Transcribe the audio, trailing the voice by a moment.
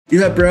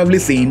You have probably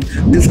seen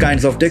these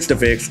kinds of text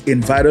effects in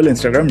viral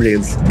Instagram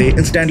reels. They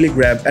instantly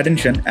grab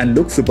attention and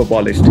look super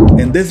polished.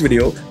 In this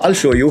video, I'll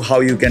show you how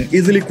you can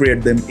easily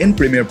create them in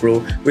Premiere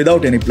Pro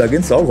without any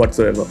plugins or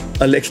whatsoever.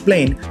 I'll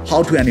explain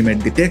how to animate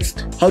the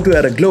text, how to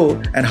add a glow,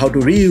 and how to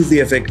reuse the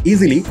effect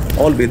easily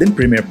all within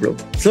Premiere Pro.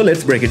 So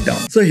let's break it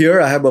down. So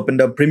here I have opened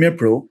up Premiere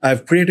Pro.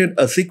 I've created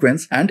a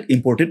sequence and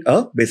imported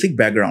a basic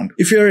background.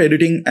 If you're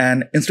editing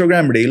an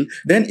Instagram reel,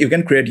 then you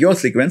can create your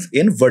sequence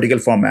in vertical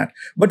format.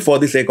 But for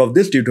the sake of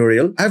this tutorial,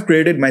 I've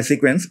created my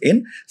sequence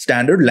in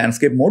standard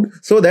landscape mode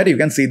so that you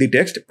can see the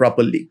text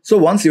properly. So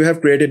once you have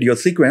created your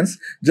sequence,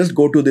 just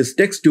go to this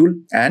text tool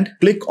and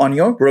click on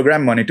your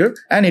program monitor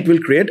and it will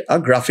create a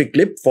graphic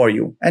clip for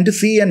you. And to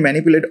see and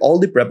manipulate all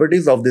the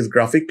properties of this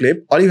graphic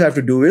clip, all you have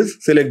to do is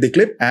select the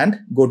clip and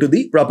go to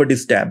the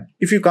properties tab.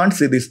 If you can't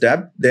see this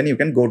tab, then you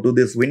can go to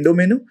this window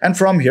menu and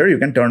from here you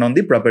can turn on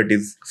the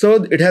properties.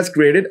 So it has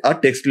created a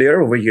text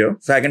layer over here.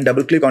 So I can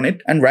double click on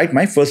it and write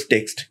my first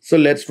text. So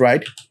let's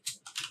write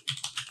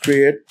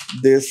create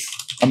this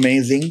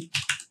amazing.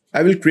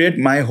 I will create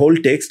my whole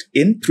text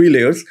in 3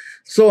 layers.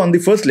 So on the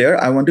first layer,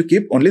 I want to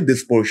keep only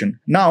this portion.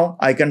 Now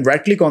I can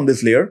right click on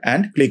this layer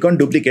and click on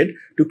duplicate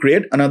to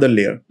create another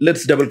layer.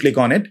 Let's double click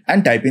on it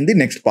and type in the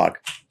next part.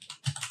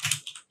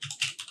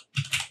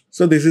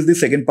 So this is the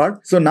second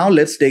part. So now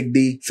let's take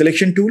the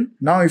selection tool.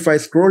 Now if I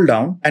scroll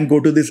down and go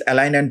to this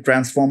align and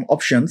transform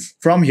options,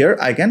 from here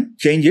I can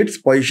change its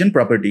position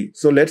property.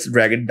 So let's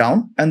drag it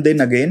down and then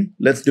again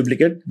let's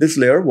duplicate this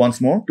layer once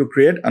more to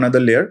create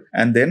another layer,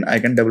 and then I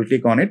can double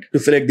click on it to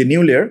select the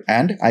new layer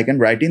and I can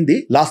write in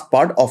the last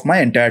part of my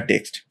entire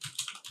text.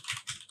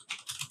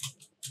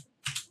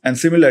 And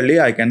similarly,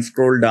 I can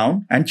scroll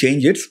down and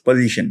change its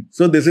position.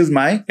 So this is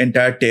my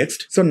entire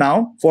text. So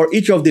now for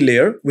each of the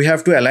layer, we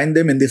have to align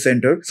them in the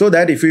center so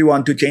that if we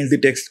want to change the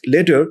text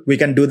later, we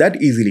can do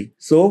that easily.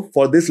 So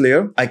for this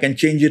layer, I can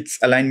change its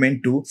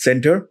alignment to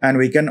center and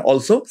we can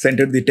also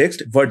center the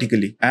text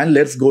vertically. And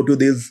let's go to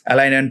these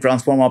align and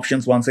transform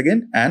options once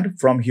again. And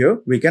from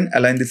here, we can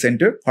align the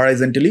center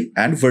horizontally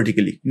and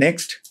vertically.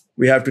 Next,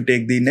 we have to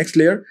take the next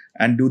layer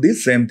and do the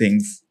same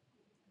things.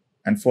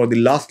 And for the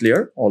last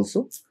layer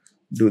also,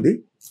 do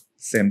the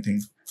same thing.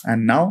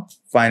 And now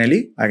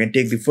finally I can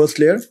take the first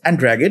layer and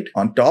drag it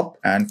on top,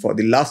 and for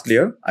the last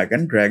layer I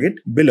can drag it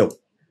below.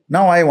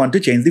 Now I want to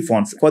change the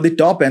fonts. For the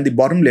top and the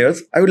bottom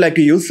layers, I would like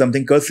to use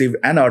something cursive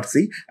and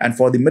artsy, and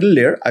for the middle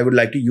layer I would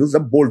like to use a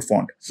bold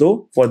font.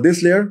 So for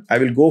this layer I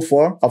will go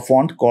for a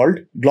font called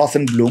Gloss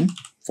and Bloom.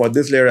 For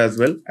this layer as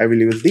well, I will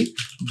use the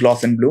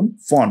Gloss and Bloom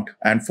font.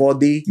 And for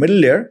the middle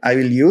layer, I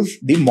will use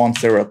the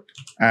Montserrat.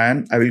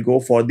 And I will go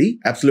for the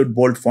absolute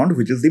bold font,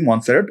 which is the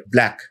Montserrat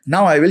Black.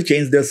 Now I will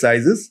change their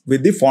sizes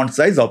with the font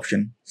size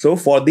option. So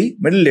for the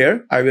middle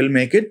layer, I will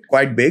make it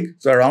quite big.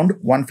 So around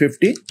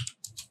 150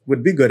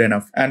 would be good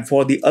enough. And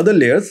for the other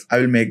layers, I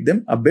will make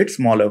them a bit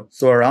smaller.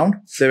 So around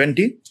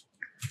 70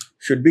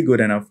 should be good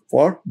enough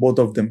for both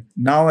of them.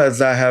 Now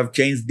as I have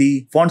changed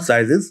the font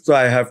sizes, so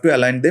I have to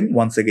align them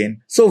once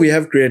again. So we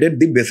have created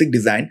the basic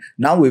design.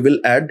 Now we will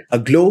add a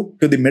glow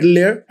to the middle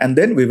layer and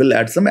then we will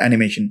add some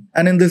animation.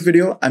 And in this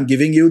video, I'm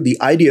giving you the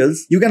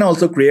ideas. You can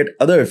also create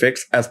other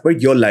effects as per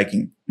your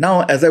liking.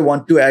 Now as I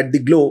want to add the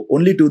glow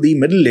only to the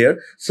middle layer,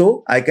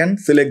 so I can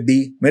select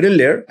the middle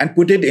layer and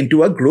put it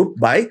into a group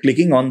by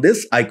clicking on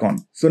this icon.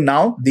 So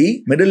now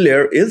the middle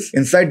layer is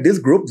inside this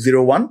group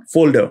 01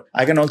 folder.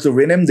 I can also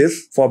rename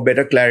this for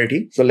better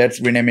clarity. So let's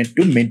rename it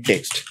to mid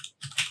text.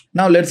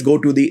 Now let's go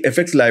to the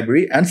effects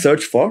library and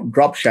search for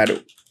drop shadow.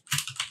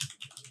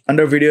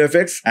 Under video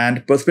effects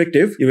and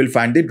perspective, you will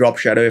find the drop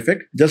shadow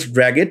effect. Just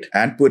drag it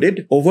and put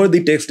it over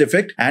the text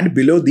effect and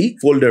below the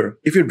folder.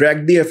 If you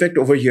drag the effect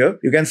over here,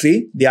 you can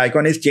see the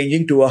icon is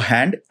changing to a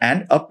hand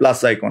and a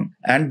plus icon.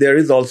 And there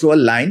is also a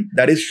line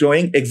that is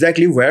showing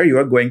exactly where you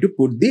are going to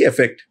put the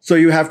effect. So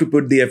you have to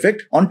put the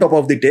effect on top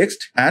of the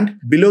text and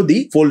below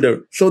the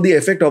folder. So the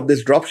effect of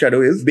this drop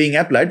shadow is being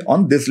applied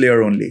on this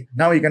layer only.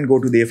 Now you can go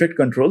to the effect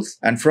controls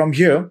and from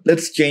here,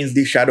 let's change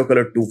the shadow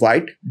color to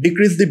white.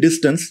 Decrease the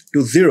distance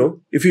to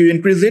 0. If you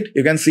increase it,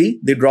 you can see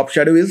the drop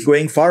shadow is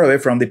going far away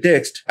from the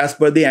text as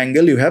per the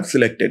angle you have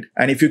selected.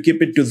 And if you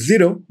keep it to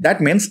 0,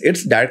 that means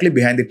it's directly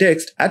behind the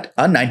text at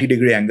a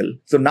 90-degree angle.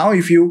 So now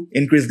if you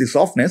increase the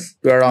softness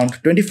to around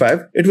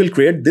 25, it will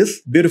create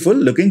this beautiful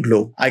looking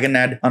glow. I can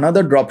add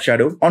another drop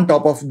shadow on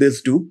top of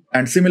this too,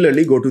 and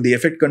similarly go to the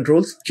effect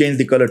controls, change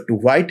the color to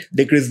white,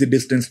 decrease the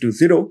distance to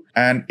 0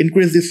 and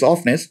increase the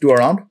softness to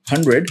around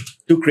 100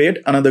 to create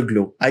another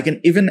glow. I can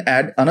even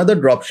add another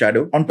drop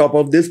shadow on top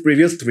of this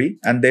previous 3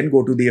 and then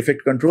go to the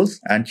effect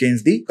controls and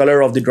change the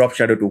color of the drop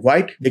shadow to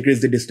white,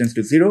 decrease the distance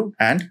to 0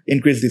 and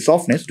increase the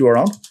softness to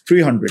around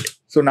 300.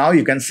 So now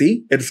you can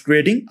see it's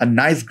creating a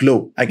nice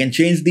glow. I can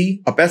change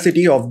the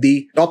opacity of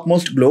the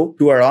topmost glow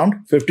to around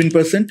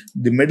 15%,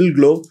 the middle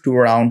glow to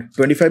around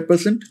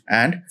 25%,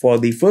 and for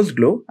the first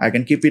glow, I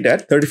can keep it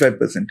at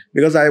 35%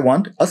 because I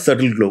want a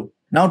subtle glow.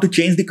 Now to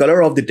change the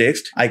color of the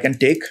text, I can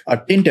take a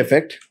tint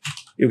effect.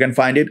 you can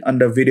find it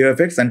under video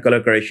effects and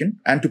color correction.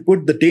 And to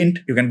put the tint,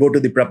 you can go to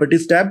the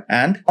properties tab,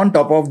 and on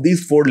top of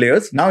these 4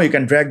 layers, now you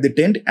can drag the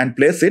tint and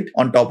place it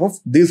on top of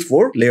these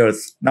 4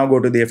 layers. Now go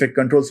to the effect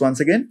controls once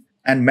again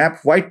and map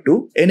white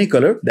to any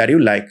color that you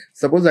like.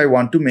 Suppose I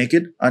want to make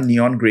it a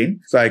neon green,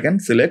 so I can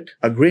select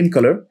a green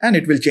color and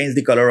it will change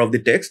the color of the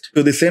text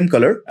to the same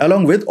color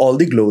along with all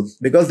the glows,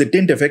 because the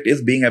tint effect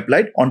is being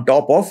applied on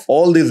top of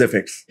all these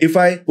effects. If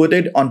I put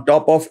it on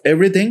top of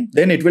everything,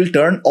 then it will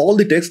turn all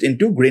the text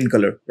into green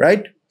color,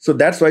 right? So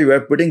that's why we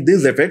are putting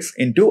these effects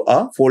into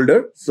a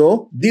folder.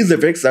 So these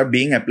effects are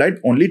being applied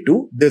only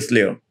to this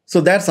layer. So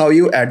that's how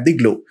you add the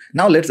glow.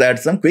 Now let's add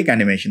some quick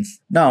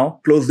animations. Now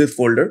close this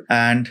folder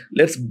and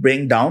let's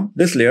bring down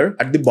this layer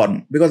at the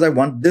bottom, because I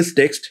want this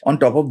text on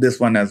top of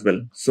this one as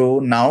well. So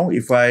now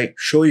if I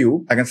show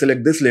you, I can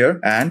select this layer,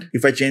 and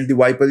if I change the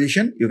Y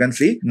position, you can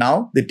see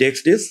now the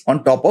text is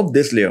on top of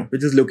this layer,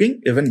 which is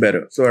looking even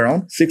better. So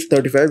around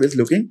 635 is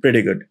looking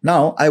pretty good.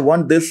 Now I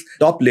want this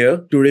top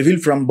layer to reveal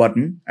from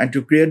bottom, and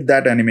to create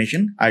that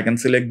animation, I can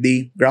select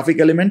the graphic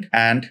element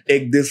and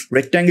take this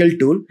rectangle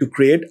tool to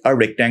create a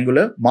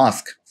rectangular mask.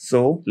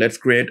 So let's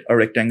create a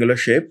rectangular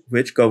shape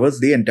which covers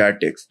the entire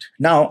text.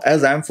 Now,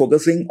 as I'm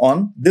focusing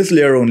on this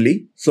layer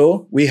only,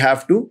 so we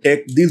have to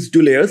take these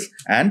 2 layers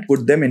and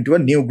put them into a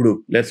new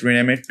group. Let's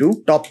rename it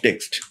to top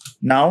text.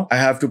 Now I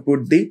have to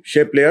put the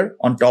shape layer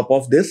on top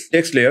of this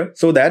text layer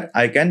so that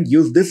I can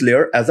use this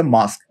layer as a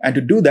mask. And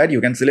to do that, you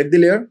can select the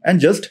layer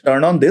and just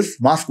turn on this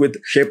mask with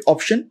shape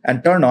option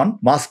and turn on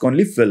mask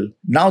only fill.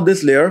 Now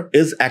this layer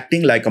is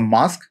acting like a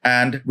mask,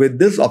 and with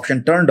this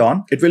option turned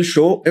on, it will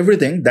show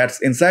everything that's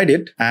inside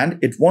it and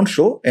it won't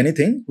show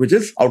anything which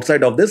is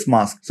outside of this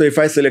mask. So if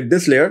I select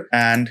this layer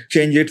and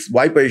change its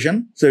Y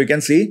position, so you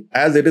can see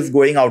as it is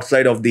going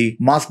outside of the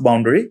mask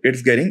boundary,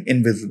 it's getting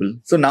invisible.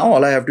 So now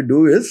all I have to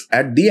do is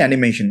add the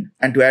animation,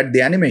 and to add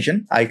the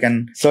animation, I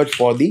can search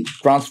for the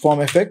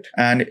transform effect,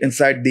 and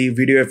inside the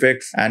video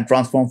effects and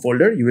transform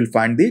folder, you will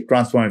find the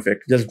transform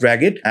effect. Just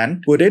drag it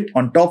and put it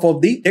on top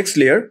of the text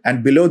layer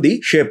and below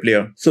the shape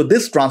layer. So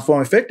this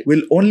transform effect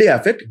will only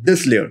affect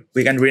this layer.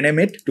 We can rename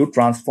it to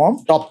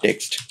transform top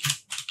text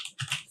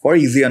for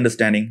easy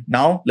understanding.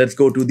 Now let's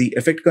go to the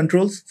effect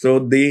controls. So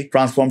the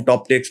transform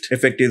top text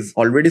effect is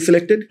already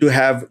selected. To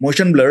have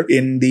motion blur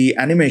in the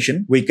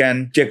animation, we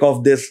can check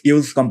off this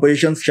use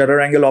composition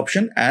shutter angle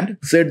option and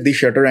set the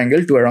shutter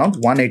angle to around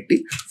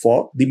 180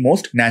 for the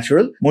most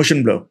natural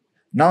motion blur.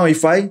 Now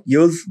if I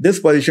use this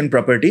position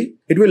property,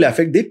 it will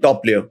affect the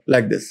top layer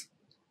like this.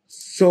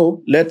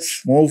 So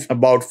let's move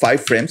about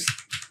 5 frames.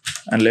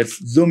 And let's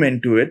zoom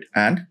into it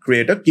and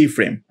create a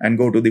keyframe, and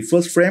go to the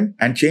first frame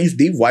and change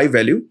the Y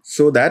value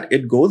so that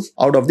it goes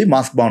out of the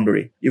mask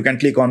boundary. You can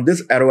click on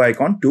this arrow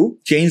icon to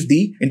change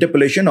the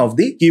interpolation of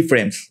the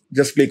keyframes.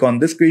 Just click on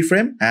this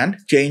keyframe and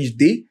change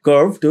the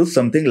curve to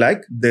something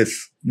like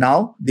this.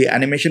 Now the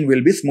animation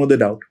will be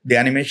smoothed out. The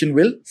animation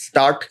will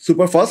start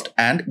super fast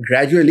and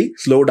gradually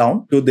slow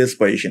down to this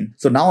position.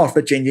 So now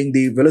after changing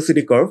the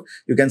velocity curve,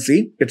 you can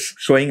see it's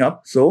showing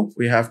up. So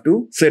we have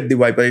to set the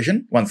Y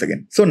position once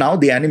again. So now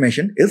the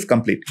animation is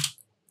complete.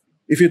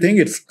 If you think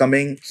it's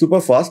coming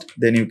super fast,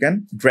 then you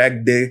can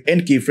drag the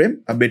end keyframe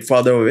a bit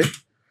farther away.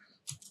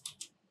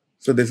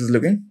 So this is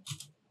looking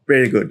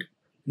pretty good.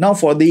 Now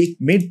for the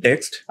mid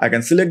text, I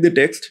can select the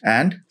text,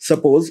 and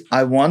suppose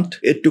I want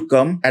it to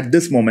come at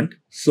this moment.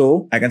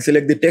 So I can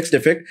select the text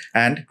effect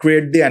and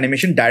create the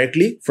animation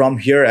directly from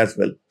here as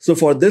well. So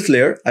for this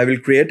layer, I will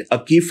create a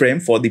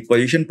keyframe for the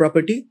position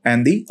property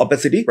and the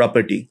opacity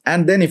property.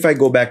 And then if I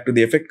go back to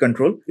the effect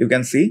control, you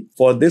can see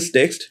for this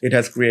text, it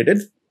has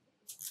created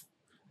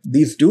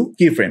these 2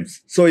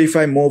 keyframes. So if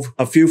I move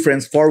a few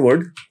frames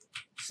forward,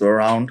 so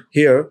around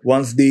here,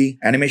 once the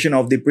animation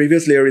of the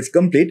previous layer is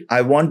complete,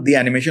 I want the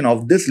animation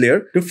of this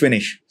layer to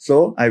finish.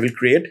 So I will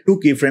create 2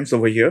 keyframes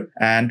over here,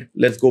 and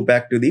let's go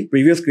back to the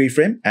previous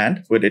keyframe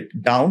and put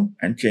it down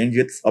and change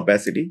its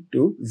opacity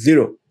to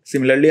 0.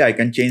 Similarly, I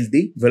can change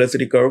the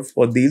velocity curve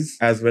for these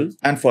as well.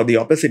 And for the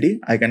opacity,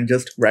 I can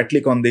just right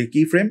click on the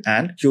keyframe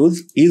and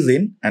choose ease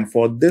in. And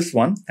for this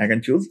one, I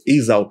can choose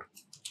ease out.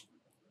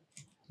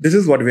 This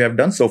is what we have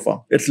done so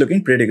far. It's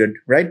looking pretty good,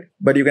 right?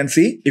 But you can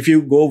see if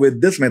you go with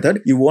this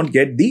method, you won't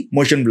get the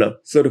motion blur.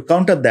 So to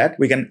counter that,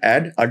 we can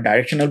add a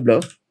directional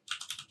blur.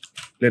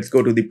 Let's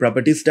go to the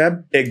properties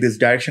tab, take this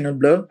directional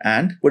blur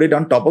and put it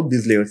on top of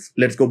these layers.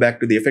 Let's go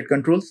back to the effect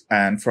controls,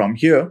 and from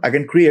here, I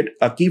can create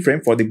a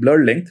keyframe for the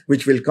blur length,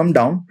 which will come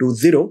down to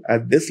 0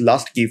 at this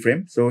last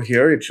keyframe. So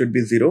here it should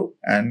be 0,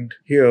 and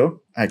here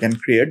I can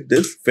create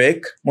this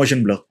fake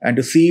motion blur. And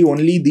to see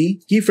only the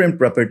keyframe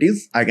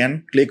properties, I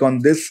can click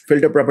on this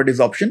filter properties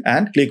option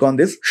and click on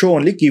this show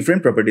only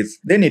keyframe properties.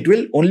 Then it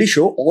will only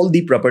show all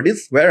the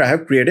properties where I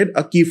have created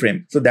a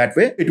keyframe. So that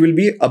way it will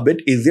be a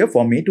bit easier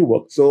for me to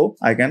work. So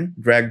I can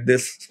drag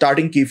this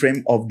starting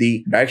keyframe of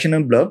the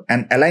directional blur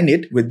and align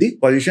it with the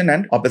position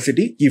and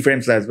opacity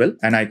keyframes as well.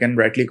 And I can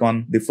right click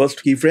on the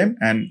first keyframe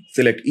and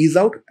select ease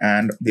out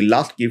and the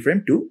last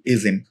keyframe to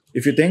ease in.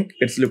 If you think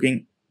it's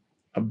looking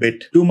a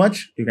bit too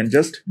much, you can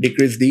just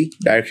decrease the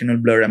directional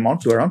blur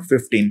amount to around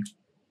 15.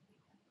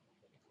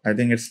 I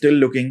think it's still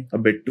looking a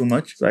bit too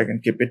much, so I can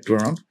keep it to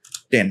around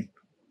 10.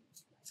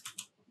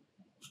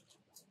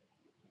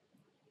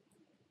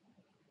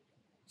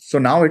 So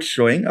now it's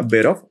showing a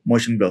bit of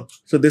motion blur.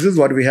 So this is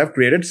what we have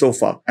created so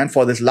far. And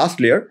for this last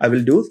layer, I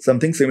will do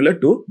something similar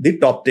to the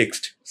top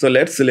text. So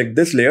let's select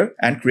this layer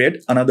and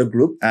create another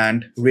group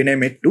and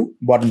rename it to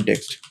bottom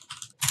text.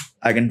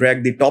 I can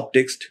drag the top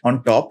text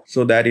on top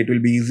so that it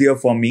will be easier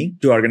for me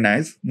to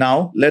organize.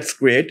 Now let's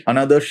create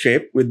another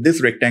shape with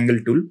this rectangle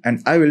tool,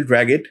 and I will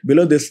drag it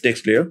below this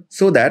text layer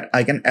so that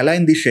I can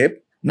align the shape.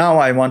 Now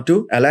I want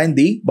to align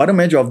the bottom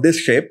edge of this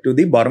shape to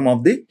the bottom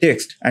of the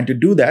text. And to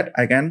do that,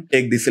 I can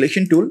take the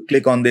selection tool,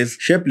 click on this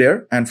shape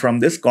layer, and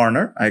from this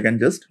corner, I can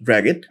just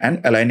drag it and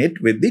align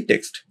it with the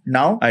text.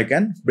 Now I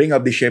can bring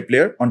up the shape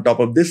layer on top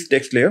of this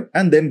text layer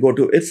and then go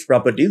to its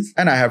properties.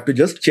 And I have to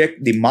just check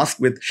the mask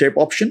with shape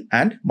option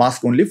and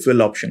mask only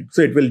fill option.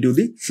 So it will do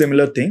the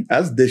similar thing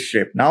as this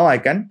shape. Now I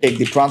can take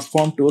the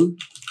transform tool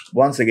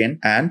once again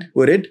and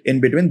put it in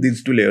between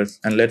these two layers.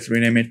 And let's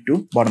rename it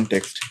to bottom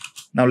text.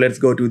 Now let's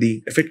go to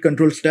the Effect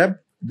Controls tab.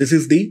 This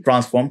is the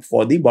transform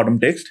for the bottom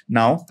text.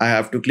 Now I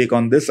have to click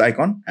on this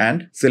icon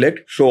and select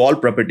show all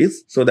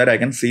properties so that I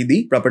can see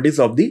the properties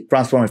of the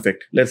transform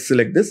effect. Let's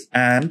select this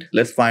and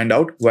let's find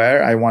out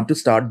where I want to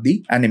start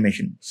the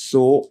animation.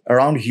 So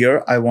around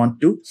here, I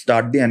want to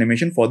start the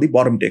animation for the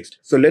bottom text.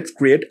 So let's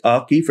create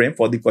a keyframe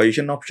for the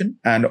position option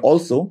and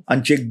also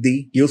uncheck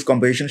the use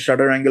composition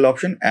shutter angle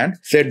option and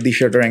set the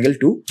shutter angle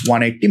to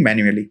 180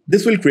 manually.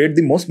 This will create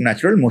the most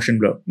natural motion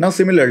blur. Now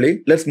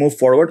similarly, let's move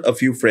forward a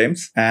few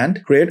frames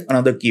and create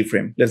another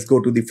keyframe. Let's go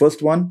to the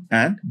first one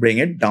and bring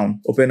it down.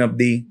 Open up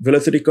the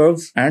velocity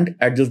curves and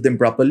adjust them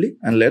properly,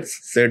 and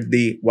let's set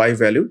the Y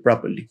value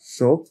properly.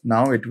 So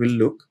now it will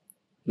look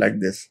like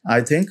this. I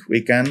think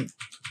we can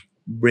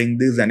bring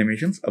these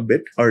animations a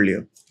bit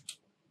earlier.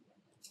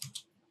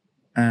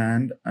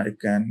 And I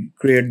can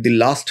create the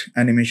last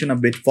animation a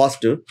bit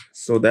faster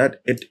so that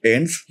it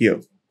ends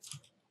here.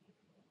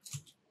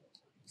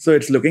 So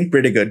it's looking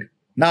pretty good.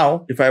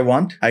 Now, if I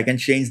want, I can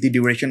change the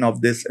duration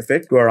of this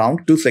effect to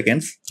around 2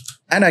 seconds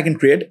and I can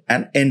create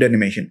an end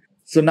animation.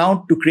 So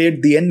now to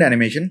create the end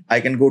animation,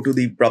 I can go to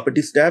the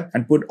properties tab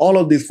and put all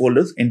of these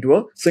folders into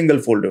a single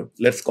folder.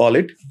 Let's call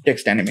it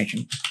text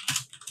animation.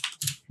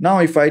 Now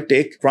if I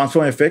take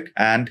transform effect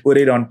and put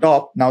it on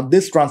top, now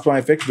this transform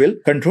effect will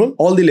control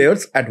all the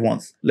layers at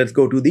once. Let's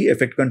go to the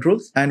effect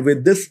controls, and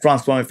with this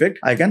transform effect,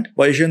 I can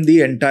position the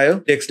entire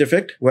text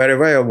effect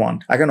wherever I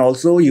want. I can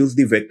also use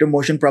the vector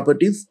motion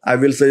properties. I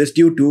will suggest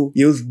you to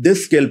use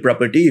this scale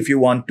property if you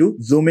want to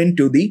zoom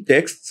into the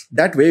texts.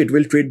 That way it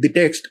will treat the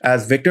text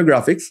as vector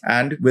graphics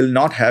and will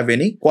not have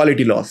any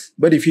quality loss.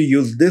 But if you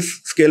use this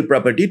scale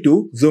property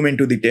to zoom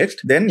into the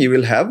text, then you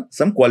will have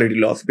some quality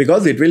loss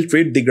because it will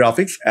treat the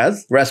graphics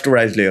as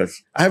rasterized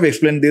layers. I have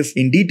explained this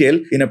in detail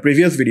in a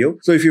previous video,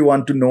 so if you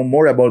want to know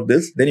more about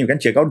this, then you can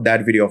check out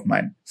that video of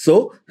mine.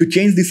 So to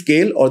change the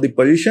scale or the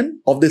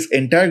position of this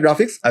entire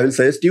graphics, I will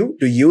suggest you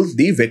to use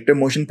the vector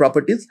motion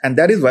properties, and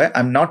that is why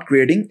I'm not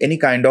creating any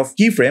kind of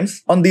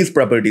keyframes on these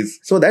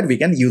properties so that we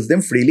can use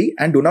them freely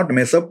and do not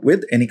mess up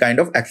with any kind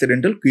of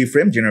accidental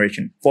keyframe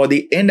generation. For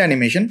the end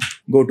animation,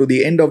 go to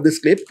the end of this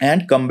clip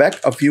and come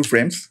back a few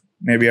frames,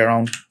 maybe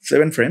around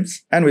 7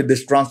 frames. And with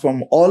this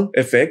transform all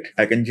effect,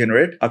 I can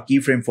generate a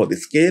keyframe for the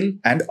scale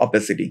and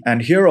opacity.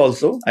 And here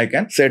also, I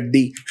can set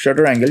the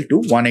shutter angle to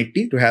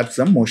 180 to have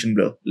some motion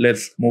blur.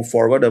 Let's move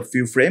forward a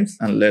few frames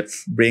and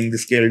let's bring the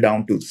scale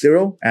down to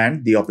 0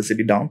 and the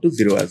opacity down to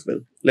 0 as well.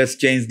 Let's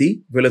change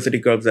the velocity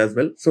curves as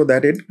well so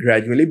that it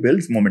gradually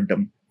builds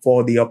momentum.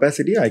 For the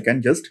opacity, I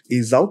can just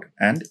ease out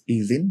and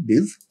ease in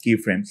these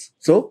keyframes.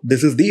 So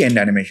this is the end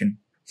animation.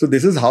 So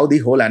this is how the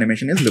whole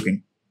animation is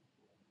looking.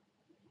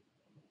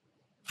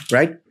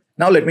 Right?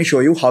 Now let me show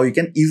you how you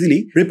can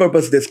easily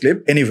repurpose this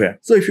clip anywhere.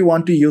 So if you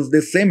want to use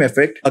this same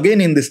effect again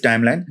in this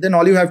timeline, then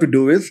all you have to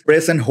do is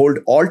press and hold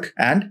Alt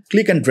and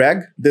click and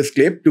drag this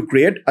clip to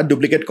create a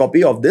duplicate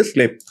copy of this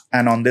clip.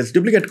 And on this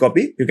duplicate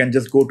copy, you can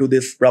just go to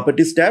this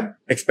properties tab,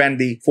 expand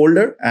the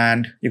folder,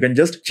 and you can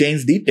just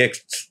change the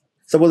texts.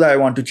 Suppose I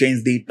want to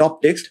change the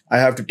top text. I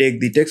have to take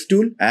the text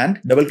tool and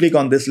double click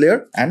on this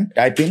layer and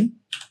type in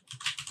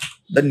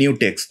the new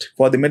text.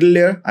 For the middle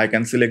layer, I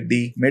can select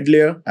the mid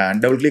layer and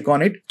double click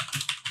on it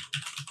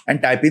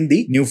and type in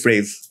the new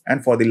phrase.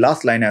 And for the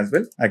last line as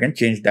well, I can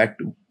change that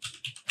too.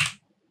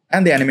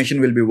 And the animation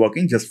will be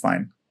working just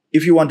fine.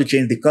 If you want to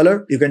change the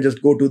color, you can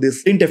just go to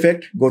this tint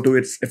effect, go to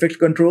its effect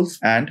controls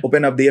and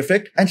open up the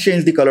effect and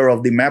change the color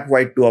of the map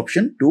white to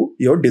option to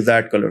your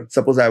desired color.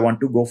 Suppose I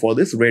want to go for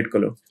this red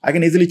color. I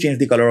can easily change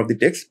the color of the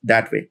text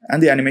that way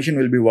and the animation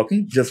will be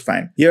working just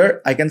fine. Here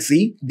I can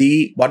see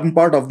the bottom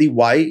part of the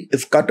Y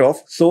is cut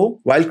off. So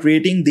while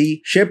creating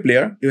the shape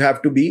layer, you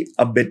have to be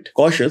a bit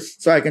cautious.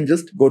 So I can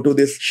just go to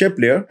this shape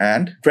layer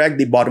and drag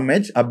the bottom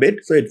edge a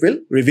bit so it will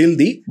reveal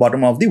the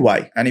bottom of the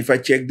Y. And if I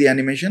check the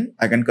animation,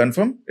 I can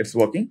confirm it's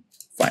working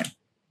fine.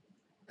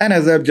 And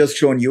as I've just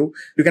shown you,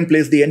 you can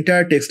place the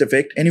entire text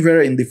effect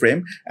anywhere in the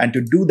frame. And to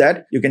do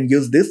that, you can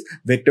use this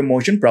vector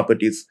motion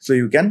properties. So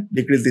you can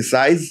decrease the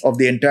size of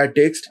the entire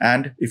text.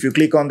 And if you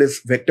click on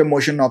this vector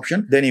motion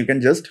option, then you can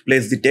just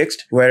place the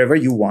text wherever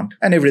you want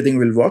and everything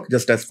will work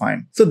just as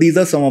fine. So these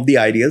are some of the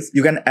ideas.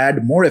 You can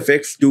add more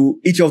effects to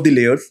each of the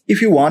layers.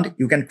 If you want,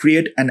 you can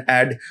create and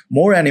add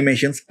more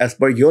animations as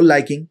per your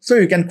liking. So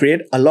you can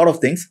create a lot of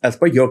things as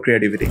per your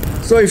creativity.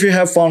 So if you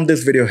have found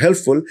this video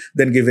helpful,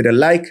 then give it a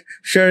like,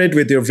 share it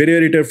with your video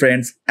editor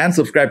friends, and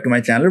subscribe to my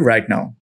channel right now.